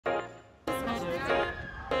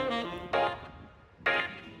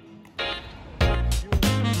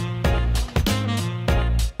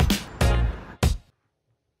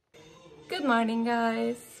morning,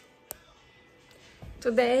 guys.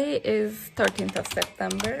 Today is 13th of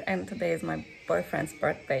September and today is my boyfriend's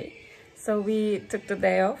birthday. So we took the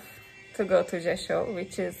day off to go to Warsaw,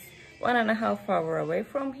 which is 1.5 hours away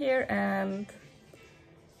from here, and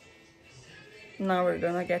now we're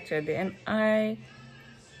gonna get ready. And I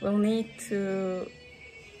will need to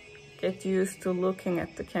get used to looking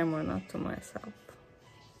at the camera, not to myself.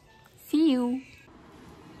 See you!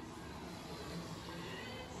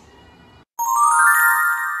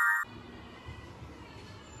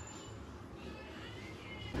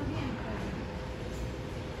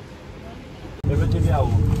 Będzie biało.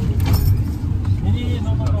 Nie,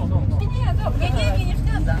 no. Nie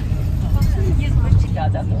zgadza. Nie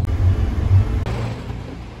zgadza to.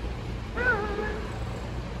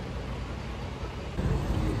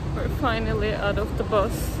 We're finally out of the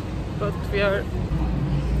bus, but we are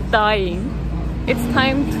dying. It's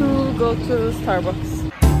time to go to Starbucks.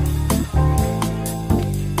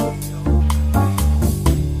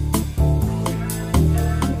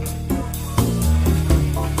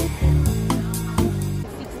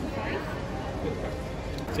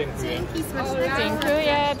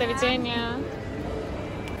 Dziękuję, do widzenia.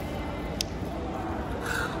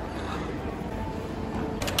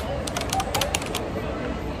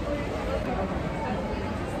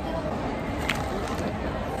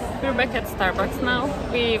 We're back at Starbucks now.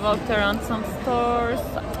 We walked around some stores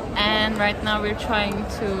and right now we're trying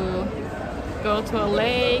to go to a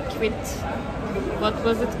lake with, what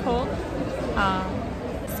was it called?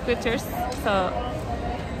 Scooters. So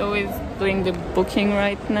Joe is doing the booking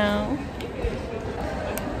right now.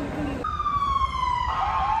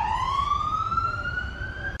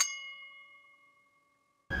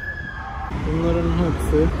 Bunların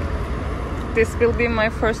hepsi. This will be my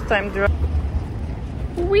first time driving.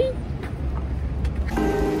 Wee!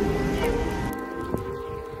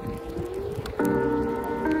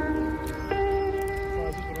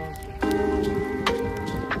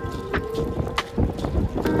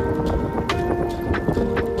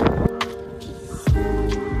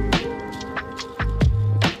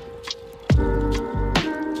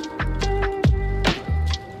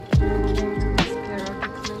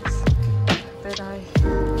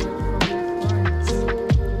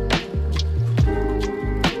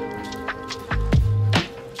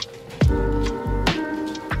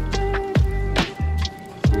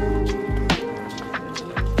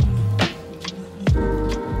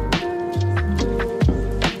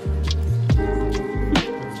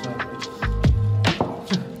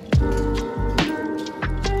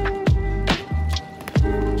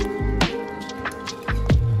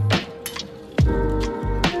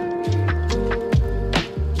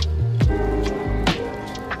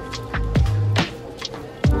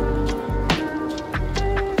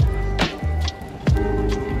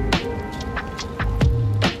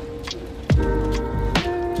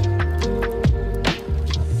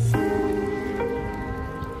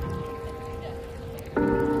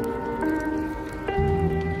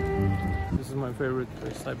 My favorite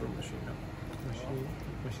cyber machine.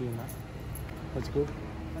 Let's go.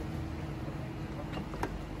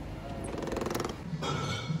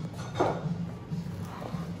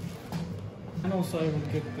 And also I will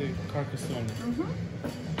get the carcass on it.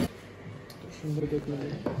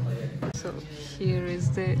 So here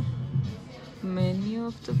is the menu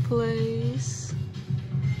of the place.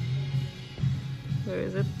 Where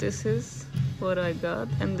is it? This is what I got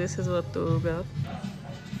and this is what Dou got.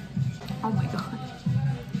 Oh my god.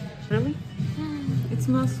 Really? It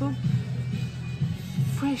smells so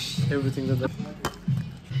fresh. Everything that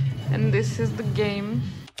And this is the game.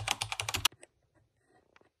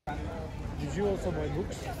 Did you also buy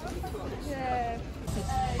books? Yeah.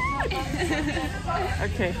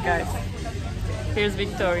 Okay, guys. Here's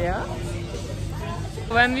Victoria.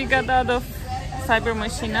 When we got out of Cyber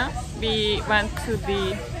Machina, we went to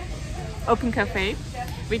the Open Cafe,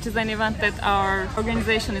 which is an event that our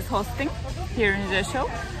organization is hosting here in Warsaw.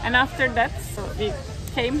 And after that, so we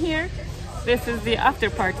came here. This is the after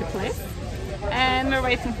party place, and we're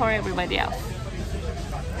waiting for everybody else.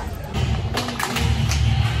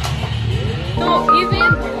 No,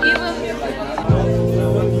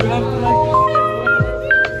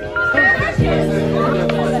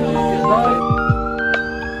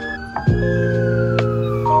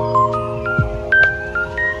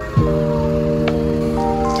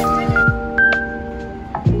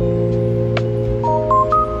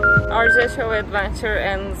 Our Warsaw adventure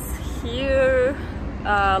ends here.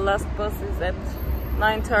 Last bus is at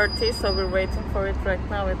 9:30, so we're waiting for it right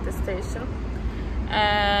now at the station.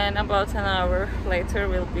 And about an hour later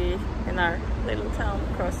we'll be in our little town,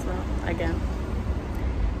 Warsaw, again.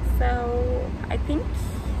 So I think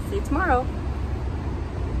see you tomorrow.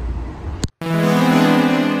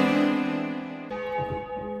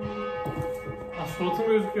 Suratım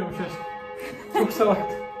gözüküyormuş aşkım. Çok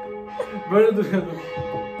salaktım. Böyle duruyordum.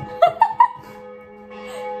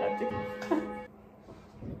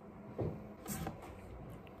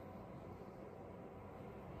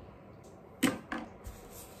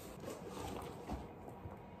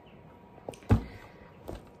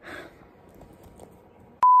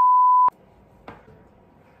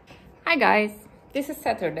 Hi guys, this is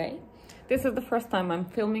Saturday. This is the first time I'm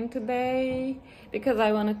filming today because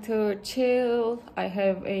I wanted to chill. I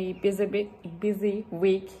have a busy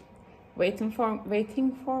week waiting for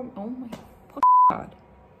oh my god.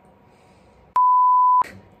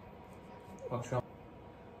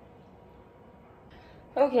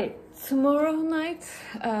 Okay, tomorrow night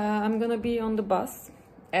I'm gonna be on the bus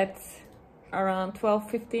at around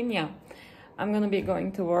 12:15. Yeah, I'm gonna be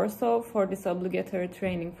going to Warsaw for this obligatory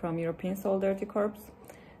training from European Solidarity Corps.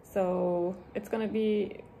 So it's gonna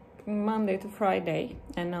be Monday to Friday,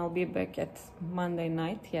 and I'll be back at Monday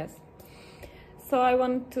night. Yes. So I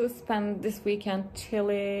want to spend this weekend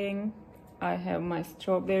chilling. I have my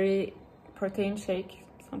strawberry protein shake,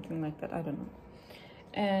 something like that. I don't know.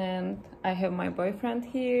 And I have my boyfriend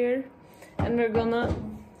here, and we're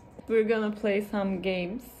gonna play some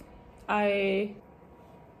games. I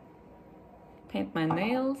paint my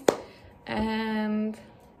nails, and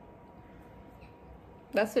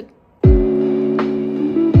that's it.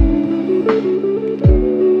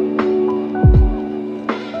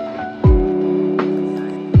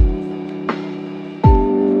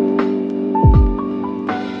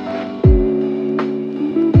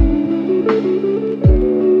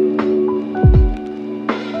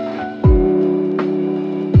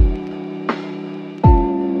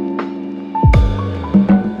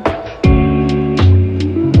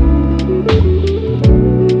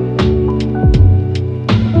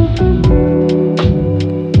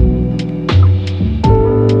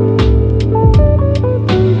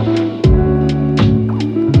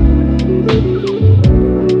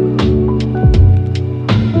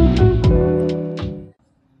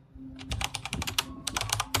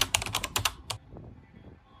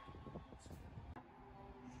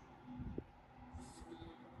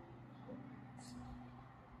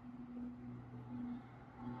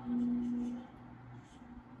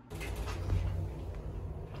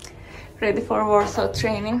 Ready for Warsaw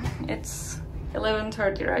training. It's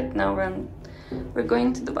 11:30 right now, and we're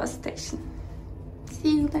going to the bus station.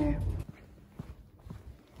 See you there.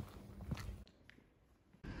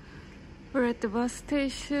 We're at the bus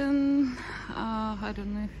station. I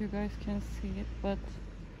don't know if you guys can see it, but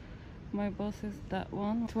my bus is that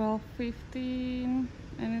one. 12:15,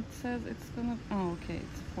 and it says it's gonna. Oh, okay,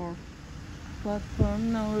 it's 4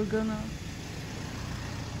 platform. Now we're gonna.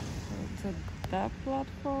 So it's at that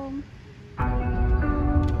platform.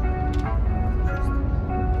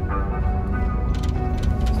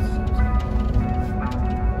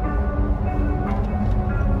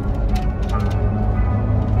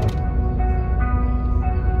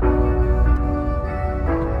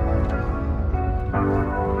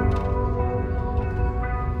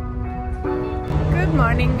 Good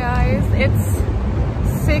morning guys, it's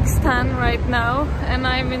 6:10 right now and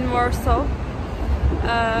I'm in Warsaw.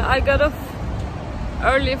 I got off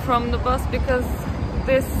early from the bus because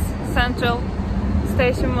this central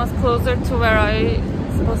station was closer to where I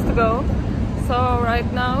supposed to go. So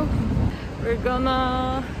right now we're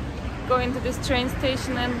gonna go into this train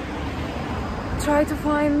station and try to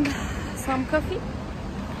find some coffee,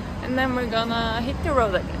 and then we're gonna hit the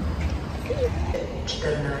road again.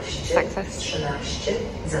 Success.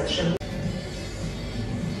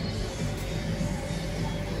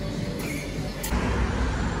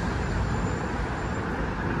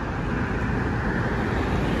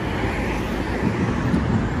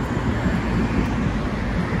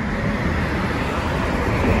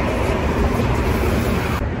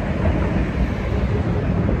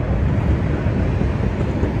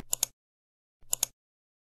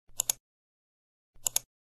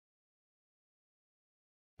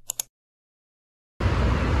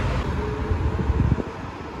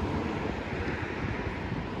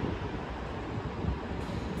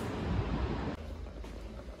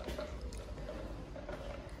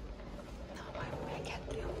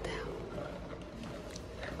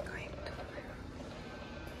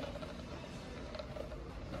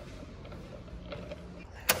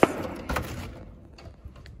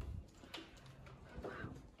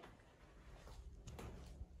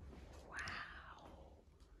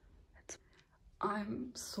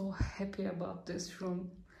 I'm so happy about this room.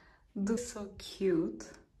 This is so cute.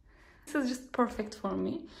 This is just perfect for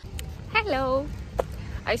me. Hello!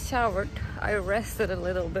 I showered, I rested a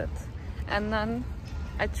little bit, and then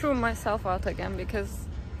I threw myself out again because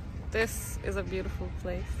this is a beautiful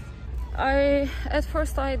place. At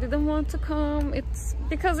first I didn't want to come. It's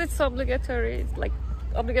because it's obligatory. Like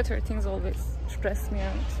obligatory things always stress me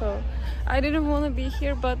out, so I didn't want to be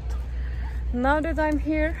here. But now that I'm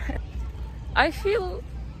here, I feel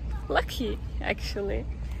lucky actually.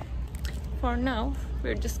 For now,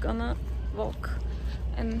 we're just gonna walk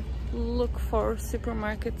and look for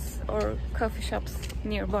supermarkets or coffee shops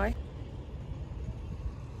nearby.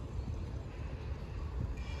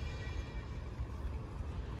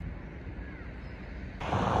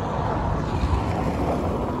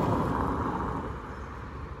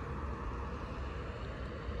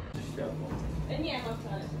 Nie ma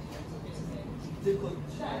wcale. Tylko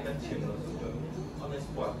tak ciemno zupełnie. Ona jest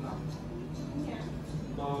płatna? Nie.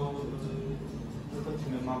 To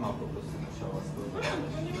wychodzimy, mama po prostu musiała skorzystać.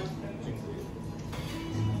 Dziękuję.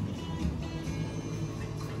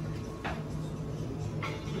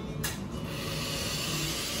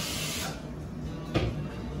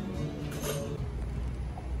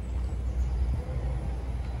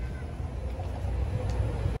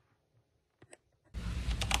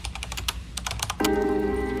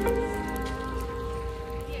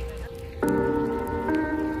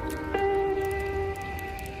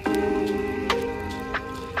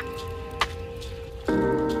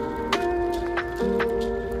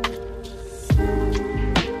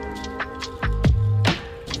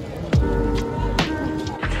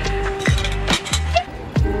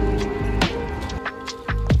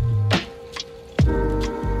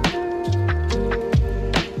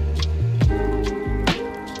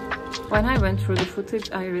 When I went through the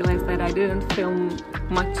footage, I realized that I didn't film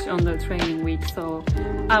much on the training week, so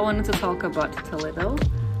I wanted to talk about it a little.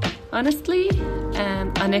 Honestly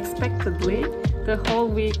and unexpectedly, the whole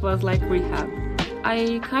week was like rehab.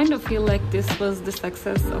 I kind of feel like this was the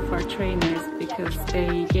success of our trainers because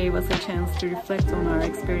they gave us a chance to reflect on our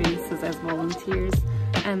experiences as volunteers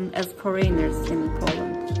and as foreigners in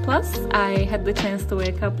Poland. Plus, I had the chance to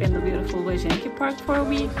wake up in the beautiful Łazienki Park for a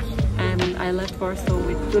week, and I left Warsaw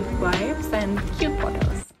with good vibes and cute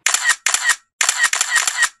photos.